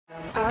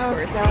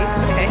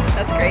touristy. Okay,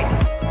 that's great.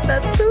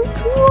 That's so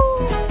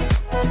cool.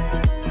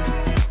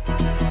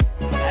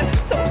 I'm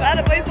so mad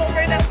at myself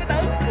right now, but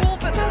that was cool,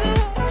 but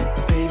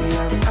baby,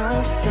 I'm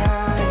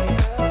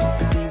outside.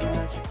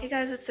 Hey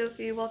guys, it's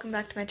Sophie. Welcome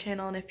back to my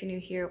channel, and if you're new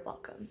here,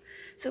 welcome.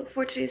 So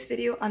for today's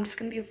video, I'm just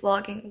gonna be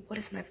vlogging. What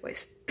is my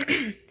voice?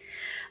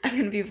 I'm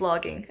gonna be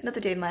vlogging another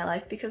day in my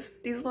life because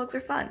these vlogs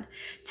are fun.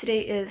 Today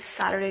is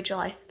Saturday,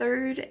 July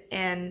 3rd,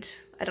 and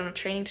I don't have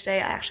training today.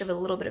 I actually have a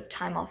little bit of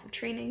time off of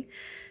training.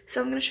 So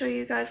I'm gonna show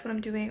you guys what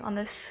I'm doing on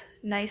this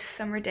nice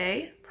summer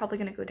day. Probably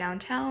gonna go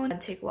downtown and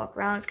take a walk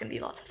around. It's gonna be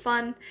lots of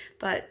fun,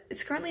 but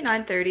it's currently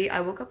 9:30. I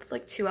woke up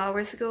like 2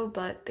 hours ago,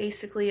 but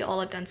basically all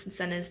I've done since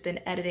then has been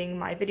editing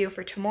my video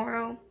for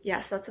tomorrow.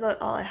 Yes, that's about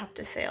all I have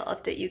to say. I'll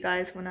update you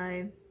guys when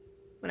I'm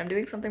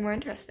doing something more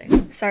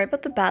interesting. Sorry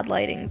about the bad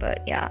lighting,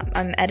 but yeah,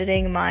 I'm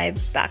editing my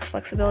back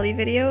flexibility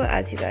video,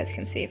 as you guys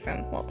can see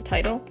from, well, the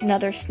title.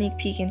 Another sneak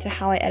peek into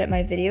how I edit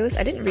my videos.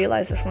 I didn't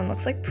realize this one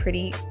looks like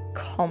pretty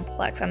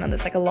complex. I don't know,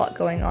 there's like a lot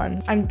going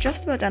on. I'm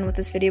just about done with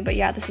this video, but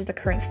yeah, this is the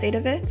current state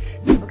of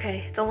it.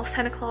 Okay, it's almost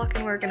 10 o'clock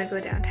and we're gonna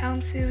go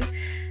downtown soon.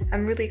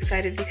 I'm really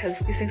excited because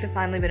these things have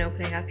finally been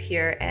opening up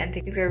here and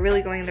things are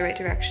really going in the right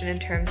direction in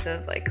terms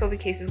of like COVID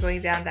cases going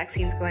down,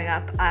 vaccines going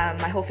up.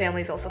 My whole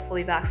family is also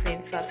fully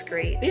vaccinated, so that's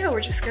great. But yeah,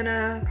 we're just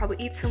gonna probably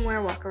eat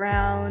somewhere, walk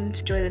around,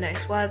 enjoy the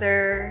nice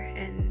weather,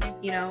 and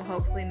you know,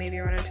 hopefully maybe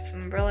run into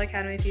some Umbrella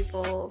Academy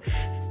people.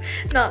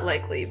 Not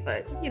likely,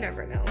 but you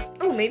never know.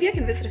 Oh, maybe I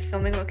can visit a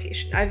filming location.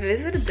 I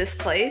visited this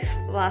place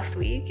last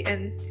week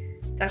and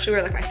it's actually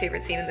where like my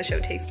favorite scene in the show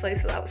takes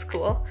place, so that was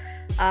cool.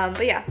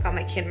 But yeah, got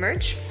my Kin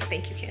merch.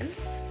 Thank you, Kin.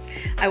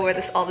 I wear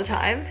this all the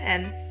time,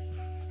 and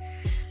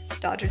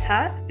Dodgers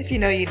hat. If you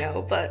know, you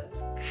know, but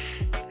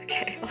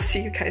okay, I'll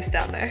see you guys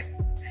down there.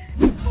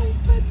 Oh,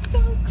 that's so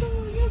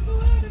cool. You're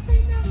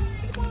right now.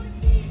 I wanna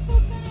be so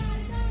bad.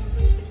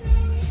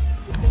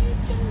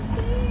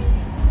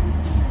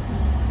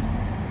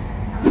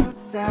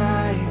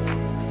 Outside,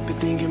 been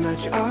thinking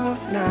about you all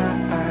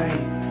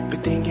night.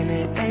 Been thinking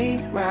it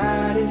ain't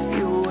right if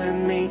you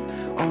and me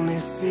only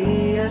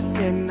see us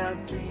in our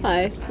dreams.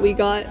 Hi, we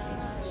got,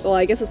 well,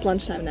 I guess it's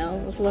lunchtime now.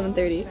 It's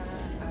 11:30.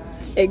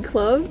 Egg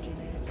Club.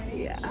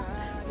 Yeah.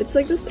 It's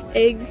like this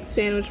egg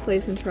sandwich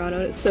place in Toronto,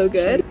 and it's so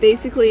good.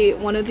 Basically,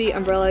 one of the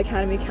Umbrella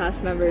Academy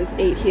cast members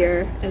ate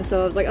here, and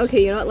so I was like,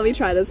 okay, you know what, let me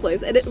try this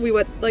place. And we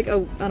went like, I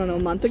don't know, a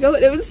month ago,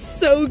 and it was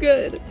so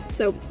good.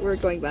 So we're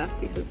going back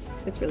because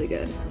it's really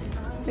good.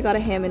 I got a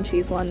ham and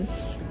cheese one,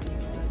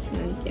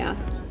 and yeah.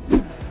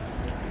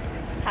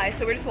 Hi,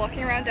 so we're just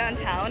walking around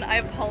downtown. I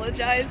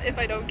apologize if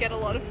I don't get a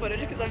lot of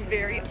footage because I'm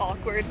very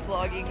awkward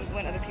vlogging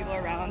when other people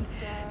are around.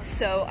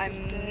 So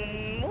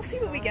we'll see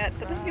what we get,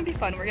 but this is gonna be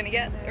fun. We're gonna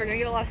get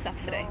a lot of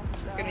steps today.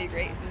 It's gonna be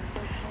great.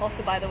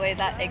 Also, by the way,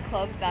 that Egg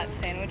Club, that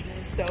sandwich was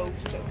so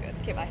good.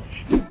 Okay, bye.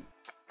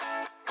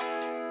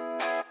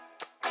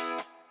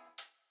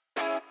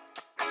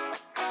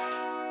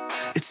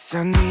 It's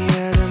sunny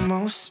at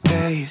most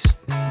days.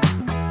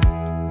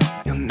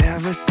 You'll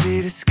never see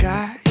the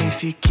sky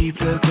if you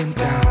keep looking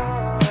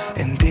down.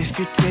 And if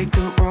you take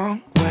the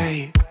wrong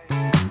way,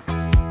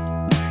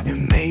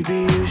 and maybe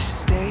you should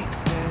stay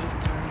instead of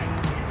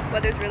turning.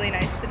 Weather's really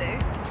nice today.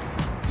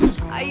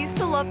 I used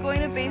to love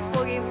going to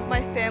baseball games with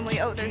my family.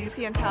 Oh, there's the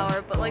CN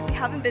Tower, but like we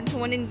haven't been to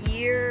one in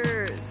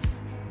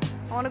years.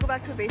 I want to go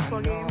back to a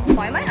baseball game.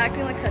 Why am I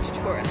acting like such a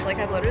tourist? Like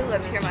I've literally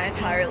lived here my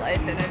entire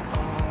life and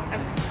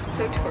I'm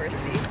so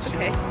touristy.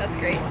 Okay, that's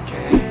great.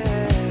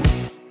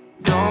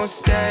 Don't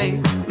stay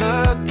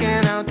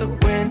looking out the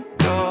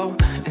window.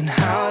 And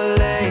how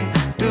late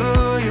do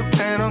you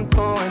plan on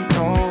going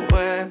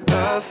nowhere?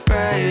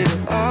 Afraid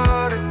of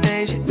all the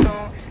things you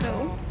don't.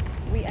 So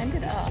we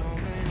ended up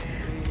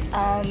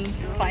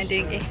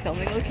finding a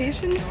filming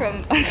location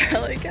from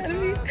Umbrella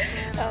Academy.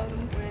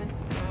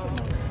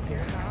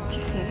 Did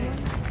you see it?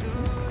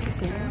 Did you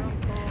see it?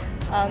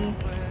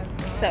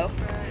 So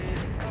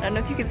I don't know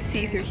if you can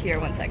see through here.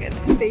 One second.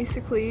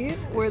 Basically,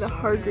 where the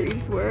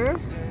Hargreaves were.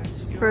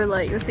 For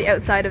like, that's the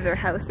outside of their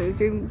house. They're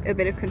doing a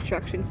bit of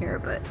construction here,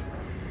 but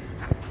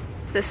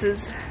this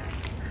is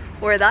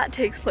where that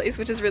takes place,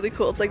 which is really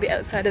cool. It's like the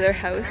outside of their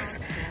house.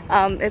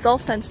 It's all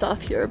fenced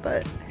off here,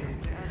 but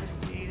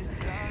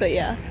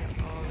yeah.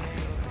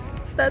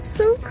 That's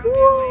so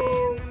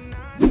cool.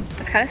 I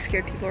was kind of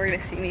scared people were gonna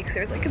see me because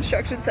there's like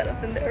construction set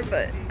up in there,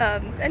 but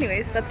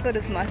anyways, that's about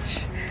as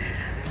much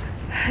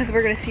as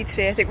we're gonna see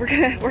today. I think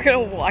we're gonna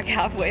walk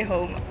halfway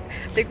home.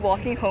 I think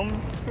walking home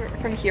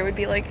from here would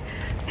be like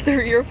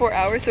 3 or 4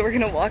 hours, so we're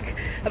gonna walk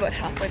about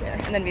halfway there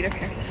and then meet our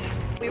parents.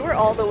 We were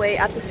all the way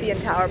at the CN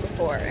Tower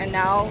before, and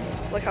now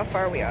look how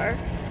far we are.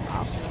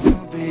 Wow.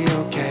 I'll be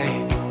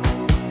okay.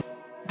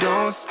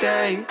 Don't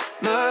stay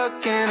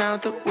looking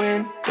out the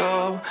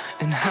window.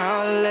 And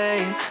how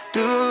late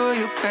do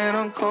you plan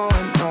on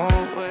going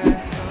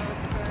nowhere?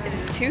 It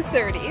is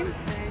 2:30.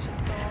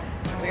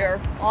 We are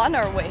on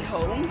our way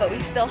home, but we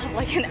still have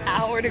like an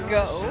hour to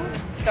go.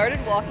 Started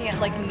walking at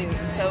like noon,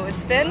 so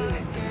it's been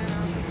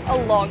a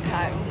long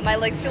time. My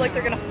legs feel like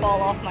they're gonna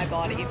fall off my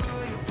body.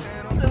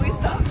 So we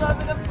stopped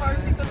up in a park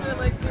because we're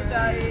like, we're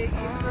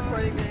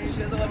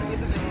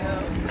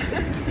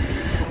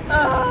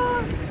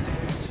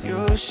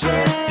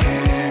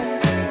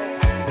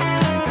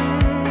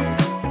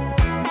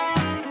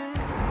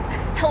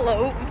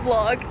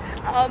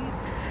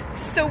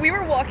So we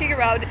were walking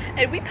around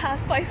and we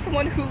passed by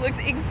someone who looks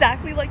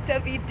exactly like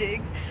Daveed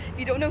Diggs. If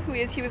you don't know who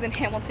he is, he was in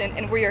Hamilton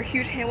and we are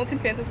huge Hamilton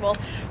fans as well.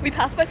 We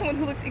passed by someone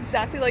who looks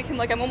exactly like him,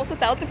 like I'm almost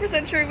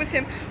 1000% sure it was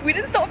him. We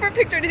didn't stop for a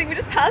picture or anything, we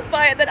just passed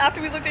by and then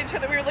after we looked at each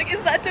other we were like,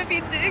 is that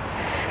Daveed Diggs?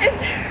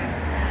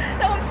 And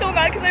now I'm so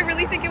mad because I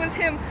really think it was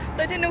him,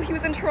 but I didn't know he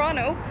was in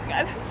Toronto.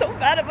 Guys, I'm so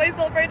mad at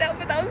myself right now,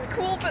 but that was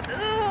cool, but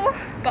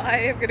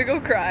bye, I'm gonna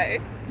go cry.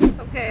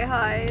 Okay,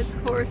 hi, it's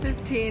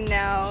 4:15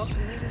 now.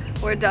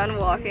 We're done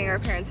walking, our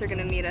parents are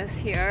gonna meet us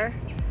here.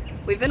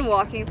 We've been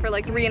walking for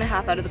like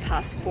 3.5 out of the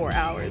past 4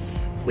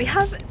 hours. We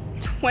have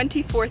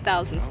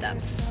 24,000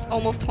 steps,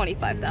 almost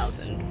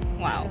 25,000.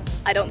 Wow.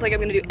 I don't think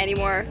I'm gonna do any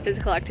more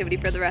physical activity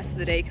for the rest of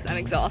the day because I'm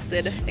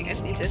exhausted. I think I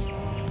just need to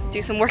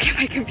do some work at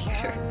my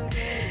computer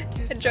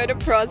and try to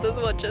process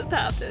what just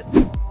happened.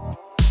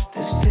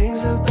 There's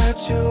things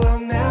about you I'll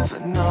never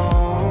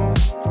know.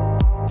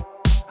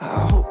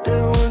 I hope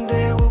that one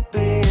day we'll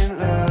be in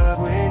love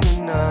when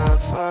you're not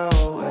far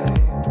away.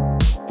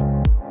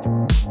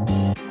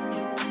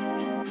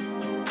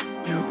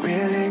 You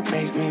really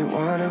make me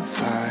wanna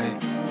fly.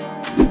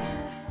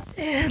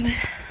 And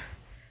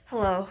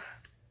hello.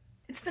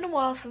 It's been a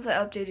while since I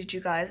updated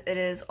you guys. It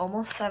is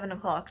almost 7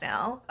 o'clock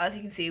now. As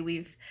you can see,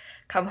 we've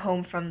come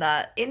home from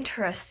that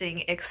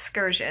interesting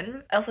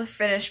excursion. I also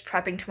finished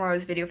prepping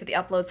tomorrow's video for the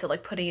upload, so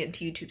like putting it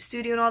into YouTube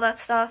Studio and all that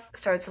stuff.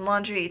 Started some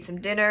laundry, ate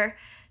some dinner.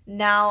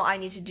 Now I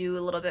need to do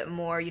a little bit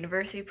more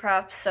university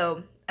prep,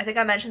 so I think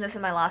I mentioned this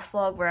in my last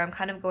vlog where I'm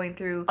kind of going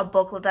through a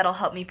booklet that'll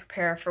help me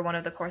prepare for one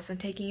of the courses I'm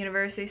taking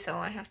university, so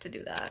I have to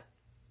do that.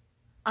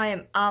 I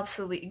am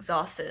absolutely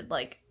exhausted,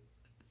 like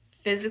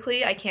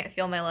physically I can't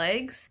feel my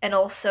legs, and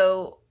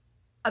also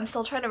I'm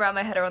still trying to wrap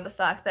my head around the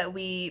fact that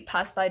we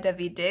passed by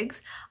Daveed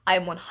Diggs.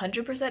 I'm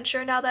 100%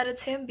 sure now that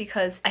it's him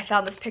because I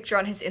found this picture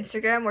on his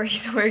Instagram where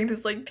he's wearing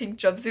this like pink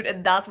jumpsuit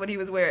and that's what he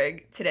was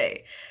wearing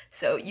today.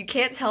 So you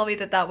can't tell me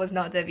that that was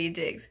not Daveed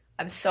Diggs.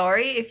 I'm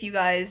sorry if you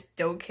guys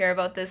don't care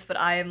about this, but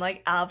I am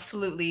like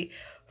absolutely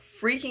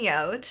freaking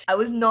out. I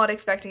was not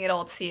expecting at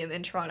all to see him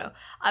in Toronto.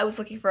 I was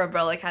looking for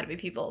Umbrella Academy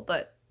people,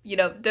 but you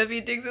know,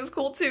 Daveed Diggs is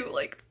cool too.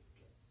 Like,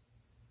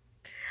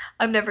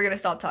 I'm never gonna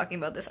stop talking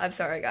about this. I'm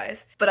sorry,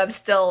 guys. But I'm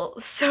still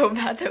so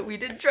mad that we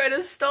didn't try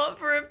to stop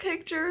for a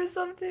picture or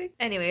something.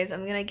 Anyways,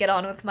 I'm gonna get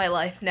on with my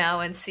life now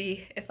and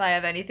see if I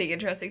have anything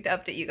interesting to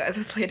update you guys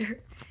with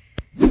later.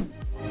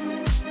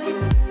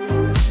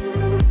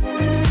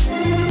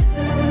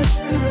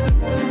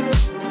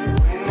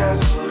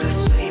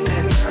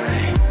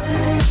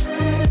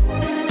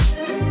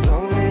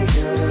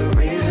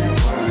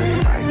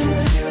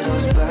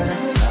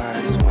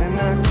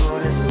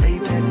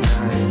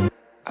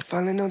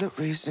 Finally know the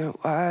reason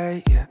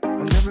why, yeah.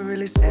 I'm never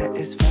really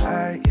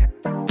satisfied, yeah.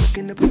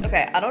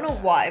 Okay, I don't know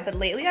why, but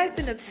lately I've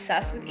been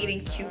obsessed with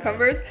eating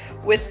cucumbers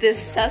with this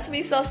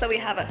sesame sauce that we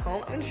have at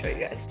home. I'm gonna show you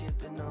guys.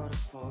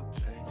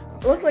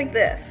 It looks like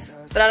this,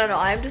 but I don't know,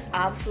 I'm just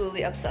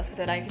absolutely obsessed with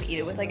it. I can eat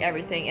it with like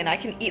everything, and I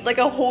can eat like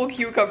a whole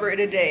cucumber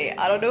in a day.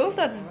 I don't know if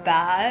that's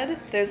bad.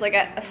 There's like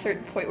a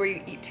certain point where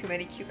you eat too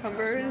many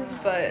cucumbers,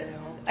 but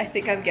I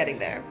think I'm getting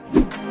there.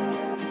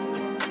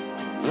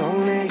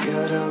 Lonely,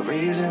 you're the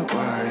reason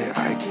why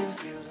I can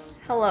feel.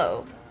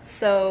 Hello.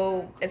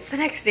 So it's the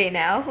next day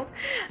now.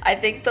 I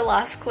think the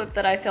last clip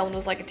that I filmed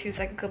was like a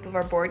 2-second clip of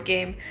our board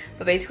game,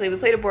 but basically we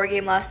played a board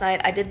game last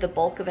night. I did the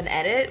bulk of an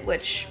edit,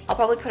 which I'll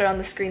probably put it on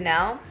the screen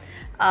now.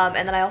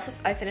 And then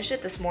I finished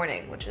it this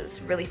morning, which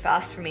is really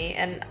fast for me.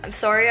 And I'm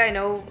sorry, I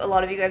know a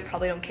lot of you guys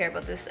probably don't care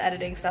about this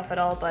editing stuff at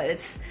all, but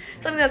it's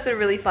something that's been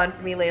really fun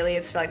for me lately.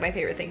 It's like my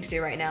favorite thing to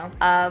do right now.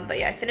 But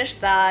yeah, I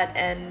finished that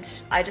and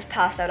I just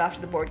passed out after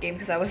the board game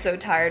because I was so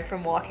tired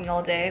from walking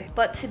all day.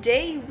 But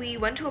today we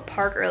went to a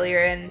park earlier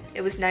and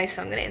it was nice,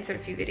 so I'm gonna insert a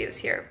few videos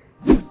here.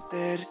 What's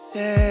there to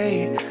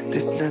say?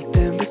 There's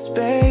nothing but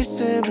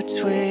space in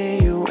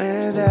between you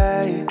and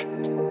I.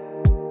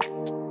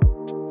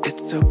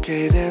 It's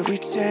okay that we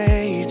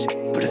change,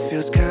 but it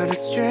feels kinda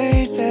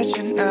strange that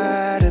you're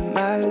not in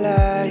my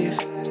life.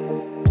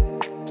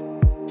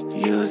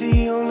 You're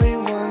the only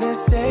one that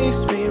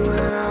saves me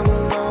when I'm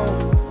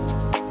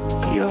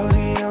alone. You're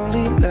the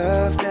only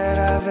love that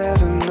I've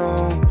ever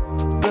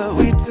known. But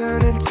we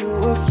turn into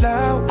a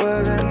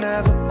flower that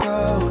never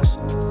grows.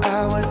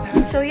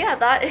 So yeah,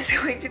 that is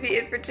going to be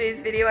it for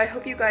today's video. I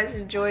hope you guys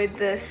enjoyed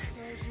this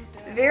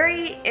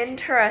very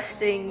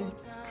interesting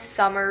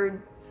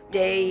summer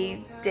day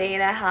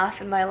and a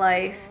half in my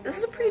life. This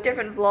is a pretty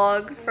different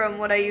vlog from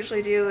what I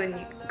usually do, and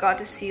you got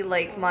to see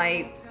like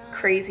my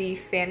crazy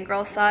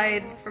fangirl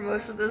side for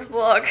most of this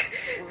vlog.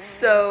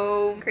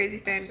 So crazy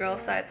fangirl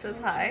side says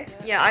hi.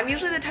 Yeah, I'm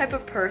usually the type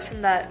of person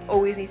that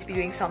always needs to be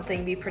doing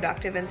something, be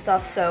productive and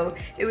stuff, so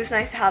it was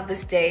nice to have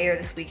this day or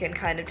this weekend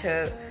kind of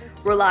to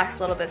relax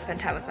a little bit, spend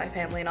time with my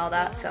family and all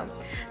that. So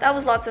that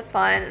was lots of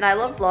fun, and I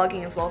love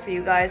vlogging as well for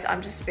you guys.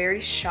 I'm just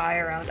very shy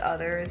around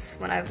others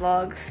when I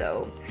vlog,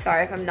 so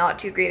sorry if I'm not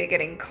too great at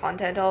getting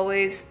content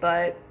always,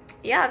 but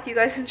yeah, if you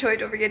guys enjoyed,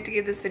 don't forget to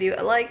give this video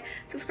a like,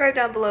 subscribe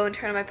down below, and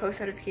turn on my post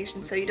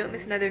notifications so you don't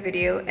miss another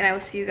video, and I will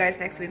see you guys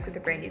next week with a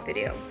brand new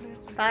video.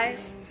 Bye!